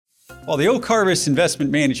While the Oak Harvest investment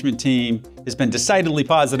management team has been decidedly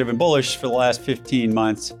positive and bullish for the last 15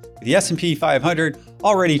 months, with the S&P 500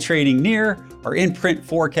 already trading near our in-print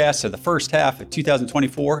forecast of the first half of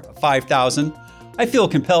 2024 of 5,000, I feel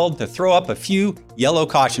compelled to throw up a few yellow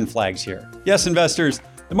caution flags here. Yes, investors,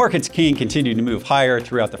 the markets can continue to move higher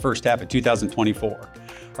throughout the first half of 2024.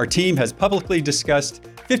 Our team has publicly discussed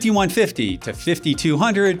 5,150 to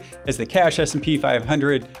 5,200 as the cash S&P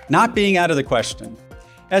 500 not being out of the question.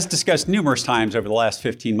 As discussed numerous times over the last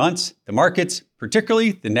 15 months, the markets,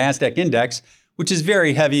 particularly the NASDAQ index, which is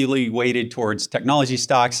very heavily weighted towards technology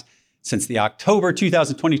stocks since the October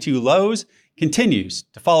 2022 lows, continues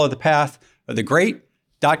to follow the path of the great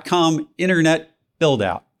dot-com internet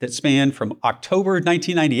build-out that spanned from October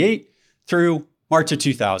 1998 through March of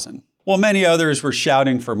 2000. While many others were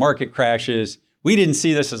shouting for market crashes, we didn't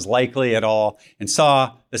see this as likely at all and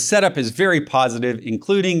saw the setup is very positive,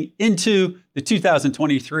 including into the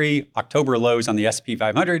 2023 October lows on the S&P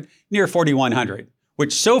 500 near 4,100,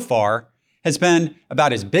 which so far has been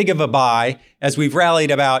about as big of a buy as we've rallied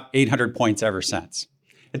about 800 points ever since.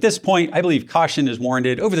 At this point, I believe caution is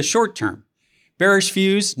warranted over the short term. Bearish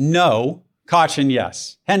views, no. Caution,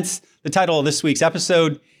 yes. Hence the title of this week's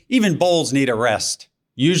episode, Even Bulls Need a Rest,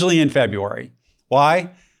 usually in February. Why?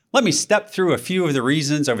 Let me step through a few of the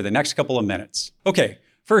reasons over the next couple of minutes. Okay,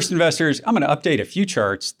 first, investors, I'm going to update a few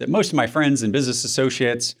charts that most of my friends and business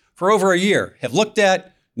associates for over a year have looked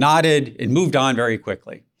at, nodded, and moved on very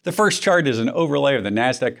quickly. The first chart is an overlay of the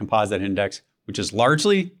NASDAQ Composite Index, which is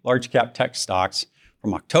largely large-cap tech stocks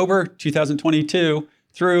from October 2022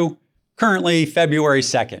 through currently February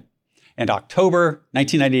 2nd, and October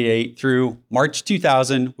 1998 through March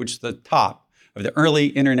 2000, which is the top of the early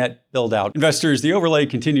internet build-out. Investors, the overlay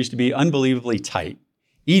continues to be unbelievably tight,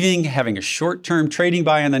 even having a short-term trading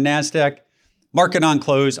buy on the NASDAQ, market on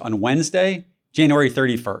close on Wednesday, January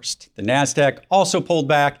 31st. The NASDAQ also pulled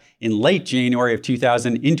back in late January of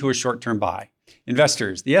 2000 into a short-term buy.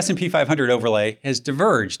 Investors, the S&P 500 overlay has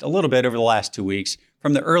diverged a little bit over the last 2 weeks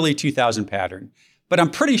from the early 2000 pattern, but I'm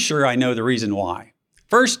pretty sure I know the reason why.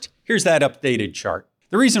 First, here's that updated chart.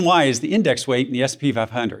 The reason why is the index weight in the S&P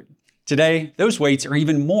 500. Today, those weights are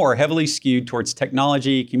even more heavily skewed towards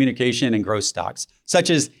technology, communication, and growth stocks, such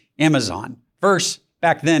as Amazon, versus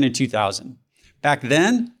back then in 2000. Back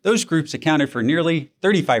then, those groups accounted for nearly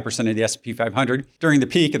 35% of the S&P 500 during the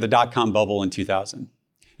peak of the dot-com bubble in 2000.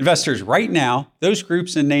 Investors, right now, those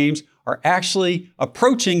groups and names are actually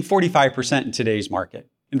approaching 45% in today's market.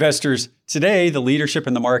 Investors, today, the leadership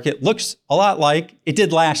in the market looks a lot like it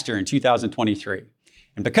did last year in 2023.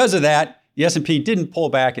 And because of that, the S&P didn't pull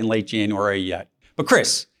back in late January yet. But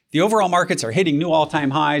Chris, the overall markets are hitting new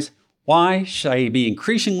all-time highs. Why should I be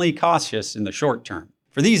increasingly cautious in the short term?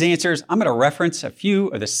 For these answers, I'm going to reference a few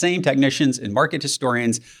of the same technicians and market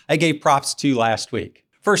historians I gave props to last week.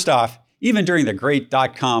 First off, even during the great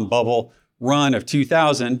dot-com bubble run of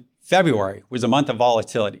 2000, February was a month of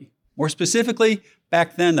volatility. More specifically,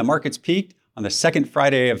 back then the markets peaked on the second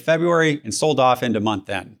Friday of February and sold off into month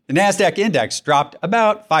end. The NASDAQ index dropped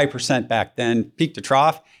about 5% back then, peak to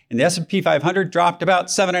trough, and the S&P 500 dropped about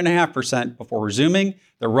 7.5% before resuming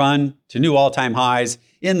the run to new all-time highs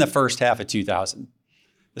in the first half of 2000.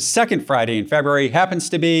 The second Friday in February happens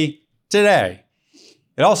to be today.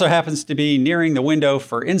 It also happens to be nearing the window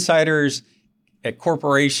for insiders at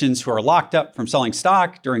corporations who are locked up from selling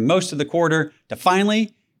stock during most of the quarter to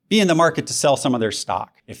finally be in the market to sell some of their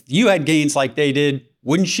stock. If you had gains like they did,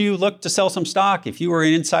 wouldn't you look to sell some stock? If you were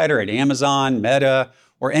an insider at Amazon, Meta,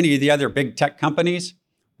 or any of the other big tech companies,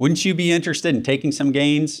 wouldn't you be interested in taking some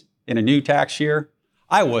gains in a new tax year?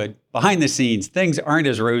 I would. Behind the scenes, things aren't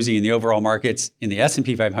as rosy in the overall markets in the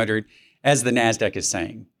S&P 500 as the NASDAQ is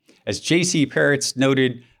saying. As J.C. Peretz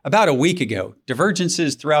noted about a week ago,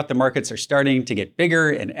 divergences throughout the markets are starting to get bigger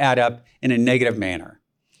and add up in a negative manner.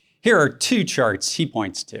 Here are two charts he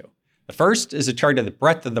points to. The first is a chart of the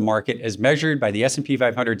breadth of the market as measured by the S&P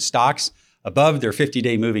 500 stocks above their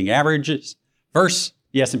 50-day moving averages versus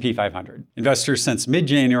the S&P 500. Investors, since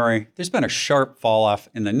mid-January, there's been a sharp fall-off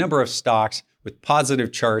in the number of stocks with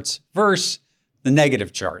positive charts versus the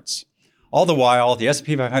negative charts. All the while, the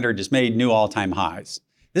S&P 500 has made new all-time highs.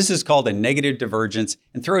 This is called a negative divergence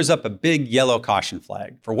and throws up a big yellow caution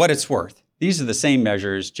flag. For what it's worth, these are the same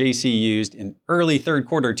measures JC used in early third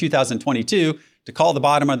quarter 2022 to call the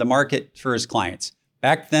bottom of the market for his clients.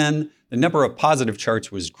 Back then, the number of positive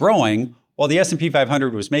charts was growing while the S&P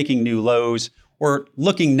 500 was making new lows or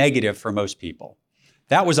looking negative for most people.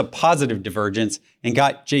 That was a positive divergence and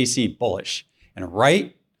got JC bullish, and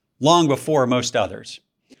right long before most others.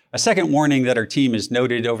 A second warning that our team has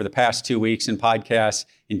noted over the past 2 weeks in podcasts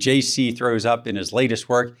and JC throws up in his latest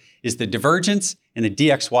work is the divergence in the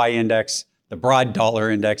DXY index, the broad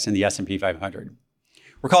dollar index, and the S&P 500.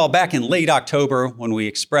 Recall back in late October when we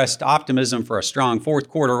expressed optimism for a strong fourth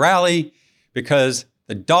quarter rally because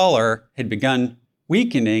the dollar had begun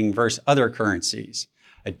weakening versus other currencies.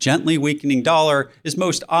 A gently weakening dollar is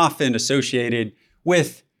most often associated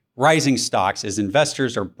with rising stocks as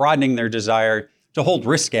investors are broadening their desire to hold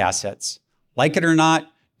risk assets. Like it or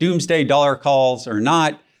not, doomsday dollar calls or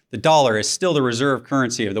not, the dollar is still the reserve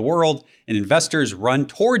currency of the world, and investors run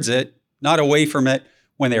towards it, not away from it,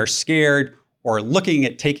 when they are scared or looking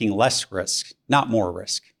at taking less risk, not more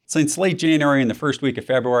risk. Since late January and the first week of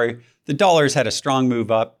February, the dollar's had a strong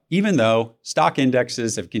move up, even though stock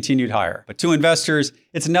indexes have continued higher. But to investors,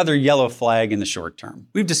 it's another yellow flag in the short term.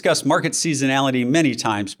 We've discussed market seasonality many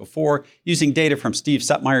times before using data from Steve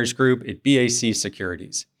Suttmeyer's group at BAC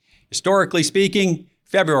Securities. Historically speaking,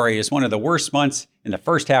 February is one of the worst months in the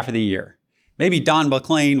first half of the year. Maybe Don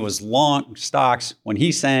McLean was long stocks when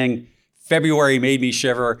he sang "February Made Me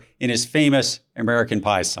Shiver" in his famous American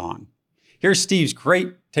Pie song. Here's Steve's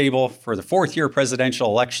great table for the fourth-year presidential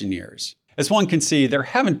election years. As one can see, there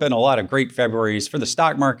haven't been a lot of great Februaries for the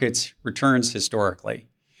stock market's returns historically.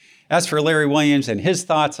 As for Larry Williams and his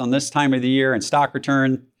thoughts on this time of the year and stock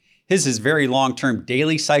return, his is very long-term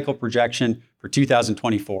daily cycle projection for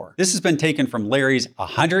 2024. This has been taken from Larry's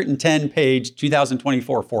 110-page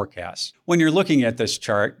 2024 forecast. When you're looking at this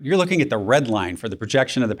chart, you're looking at the red line for the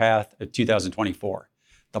projection of the path of 2024.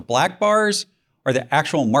 The black bars are the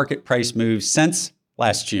actual market price moves since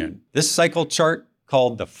last June. This cycle chart,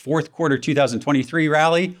 called the fourth quarter 2023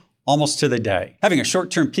 rally, almost to the day. Having a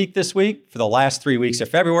short-term peak this week for the last 3 weeks of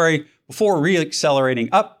February before re-accelerating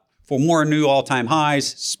up for more new all-time highs,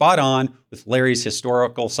 spot on with Larry's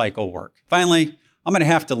historical cycle work. Finally, I'm going to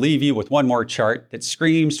have to leave you with one more chart that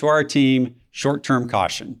screams to our team short-term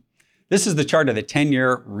caution. This is the chart of the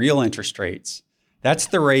 10-year real interest rates. That's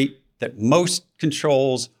the rate that most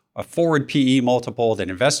controls a forward PE multiple that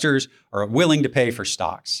investors are willing to pay for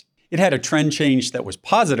stocks. It had a trend change that was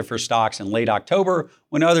positive for stocks in late October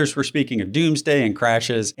when others were speaking of doomsday and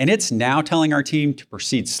crashes, and it's now telling our team to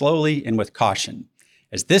proceed slowly and with caution,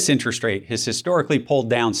 as this interest rate has historically pulled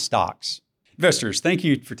down stocks. Investors, thank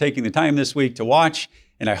you for taking the time this week to watch,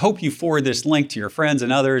 and I hope you forward this link to your friends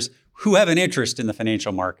and others who have an interest in the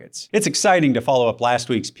financial markets. It's exciting to follow up last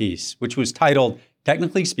week's piece, which was titled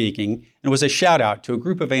Technically Speaking, and was a shout out to a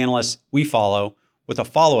group of analysts we follow with a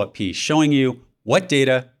follow-up piece showing you what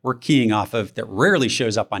data we're keying off of that rarely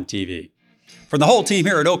shows up on TV. From the whole team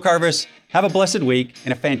here at Oak Harvest, have a blessed week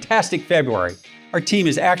and a fantastic February. Our team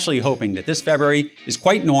is actually hoping that this February is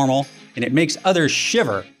quite normal and it makes others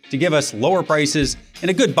shiver to give us lower prices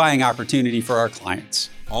and a good buying opportunity for our clients.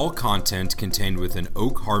 All content contained within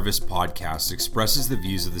Oak Harvest podcast expresses the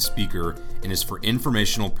views of the speaker and is for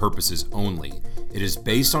informational purposes only. It is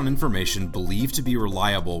based on information believed to be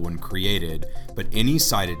reliable when created, but any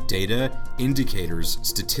cited data, indicators,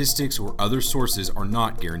 statistics, or other sources are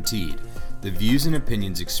not guaranteed. The views and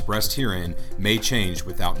opinions expressed herein may change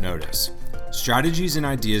without notice. Strategies and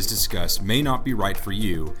ideas discussed may not be right for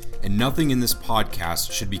you, and nothing in this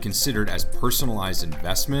podcast should be considered as personalized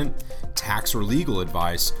investment, tax or legal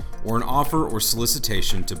advice, or an offer or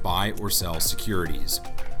solicitation to buy or sell securities.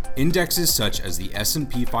 Indexes such as the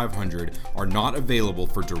S&P 500 are not available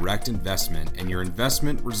for direct investment, and your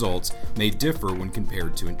investment results may differ when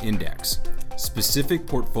compared to an index. Specific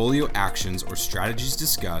portfolio actions or strategies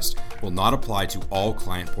discussed will not apply to all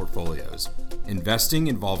client portfolios. Investing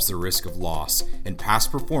involves the risk of loss, and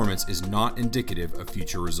past performance is not indicative of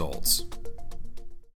future results.